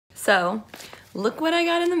So, look what I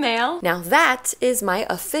got in the mail. Now that is my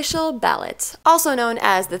official ballot, also known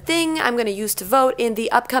as the thing I'm going to use to vote in the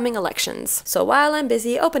upcoming elections. So while I'm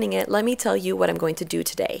busy opening it, let me tell you what I'm going to do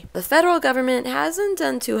today. The federal government hasn't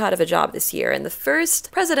done too hot of a job this year, and the first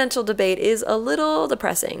presidential debate is a little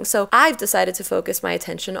depressing, so I've decided to focus my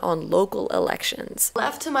attention on local elections.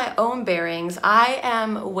 Left to my own bearings, I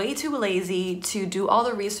am way too lazy to do all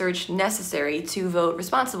the research necessary to vote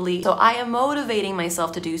responsibly, so I am motivating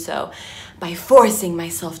myself to do so by forcing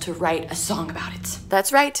myself to write a song about it.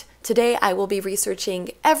 That's right. Today I will be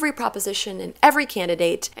researching every proposition and every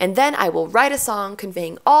candidate, and then I will write a song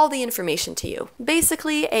conveying all the information to you.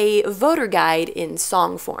 Basically a voter guide in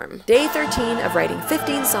song form. Day 13 of writing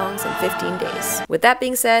 15 songs in 15 days. With that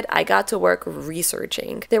being said, I got to work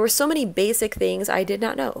researching. There were so many basic things I did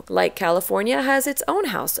not know, like California has its own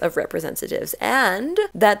House of Representatives, and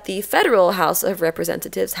that the federal House of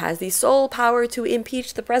Representatives has the sole power to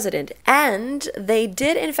impeach the president. And they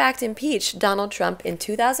did in fact impeach Donald Trump in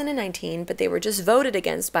 2019, but they were just voted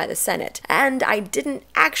against by the Senate. And I didn't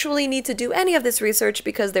actually need to do any of this research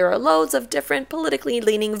because there are loads of different politically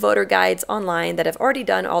leaning voter guides online that have already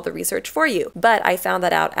done all the research for you. But I found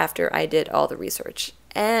that out after I did all the research.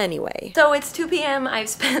 Anyway. So it's 2 p.m. I've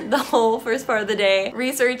spent the whole first part of the day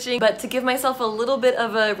researching, but to give myself a little bit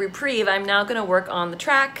of a reprieve, I'm now gonna work on the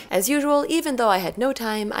track. As usual, even though I had no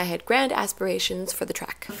time, I had grand aspirations for the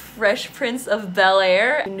track. Fresh Prince of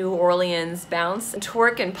Bel-Air, New Orleans bounce,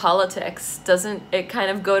 twerk and politics. Doesn't it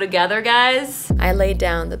kind of go together, guys? I laid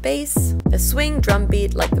down the bass, a swing drum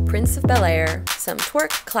beat like the Prince of Bel-Air, some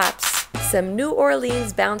twerk claps, some New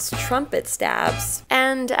Orleans bounce trumpet stabs,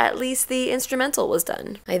 and at least the instrumental was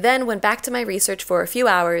done. I then went back to my research for a few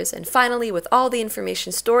hours, and finally, with all the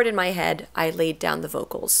information stored in my head, I laid down the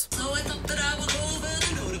vocals.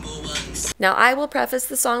 Now, I will preface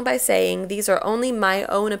the song by saying these are only my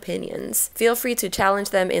own opinions. Feel free to challenge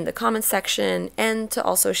them in the comments section and to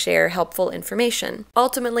also share helpful information.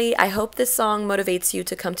 Ultimately, I hope this song motivates you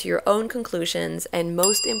to come to your own conclusions and,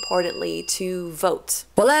 most importantly, to vote.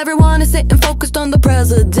 While everyone is sitting focused on the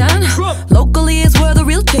president, locally is where the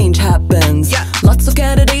real change happens. Lots of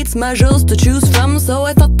candidates, measures to choose from, so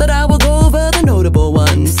I thought that I would go over the notable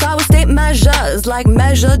ones. So I would state measures like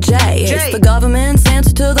Measure J. It's the government's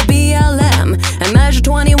answer to the BLM. And Measure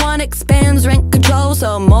 21 expands rent control,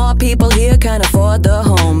 so more people here can afford the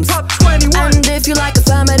homes. Top 21. And if you like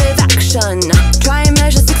affirmative action, try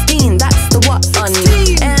Measure 16, that's the what one.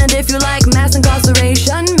 And if you like mass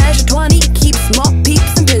incarceration, Measure 20 keeps more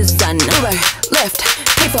peeps in prison. Uber, Lyft,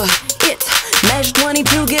 pay for it. Measure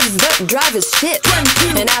 22 gives the drivers shit.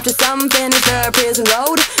 And after some finish their prison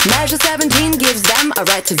road, Measure 17 gives them a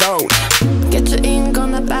right to vote. Get your ink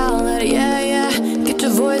on the ballot, yeah, yeah. Get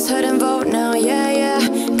your voice heard and vote now, yeah,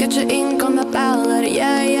 yeah. Get your ink on the ballot,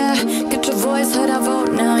 yeah, yeah. Get your voice heard and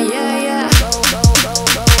vote now, yeah, yeah.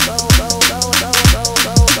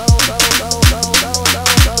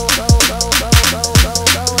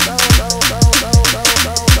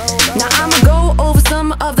 Now I'ma go over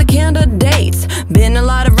some of the candidates. Been a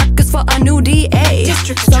lot of records for a new DA.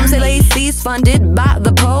 Some say Lacey's funded by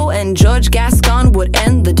the Poe, and George Gascon would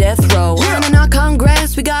end the death row. And in our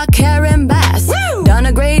Congress we got Karen Bass. Done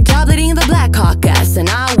a great job leading the Black Caucus, and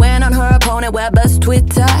I went on her opponent Weber's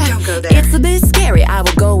Twitter. It's a bit scary, I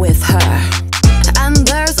will go with her. And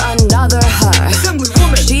there's another her.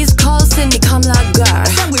 She's called Cindy Kamlager.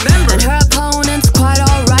 And her opponent's quite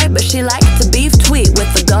alright, but she likes to beef tweet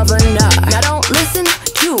with the governor. Now don't listen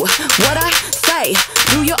to what I say.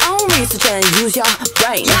 Do your own research and use your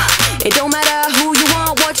brain. It don't matter who you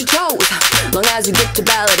want, what you chose, long as you get your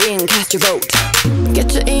ballot in, cast your vote.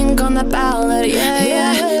 Get your ink on the ballot, yeah,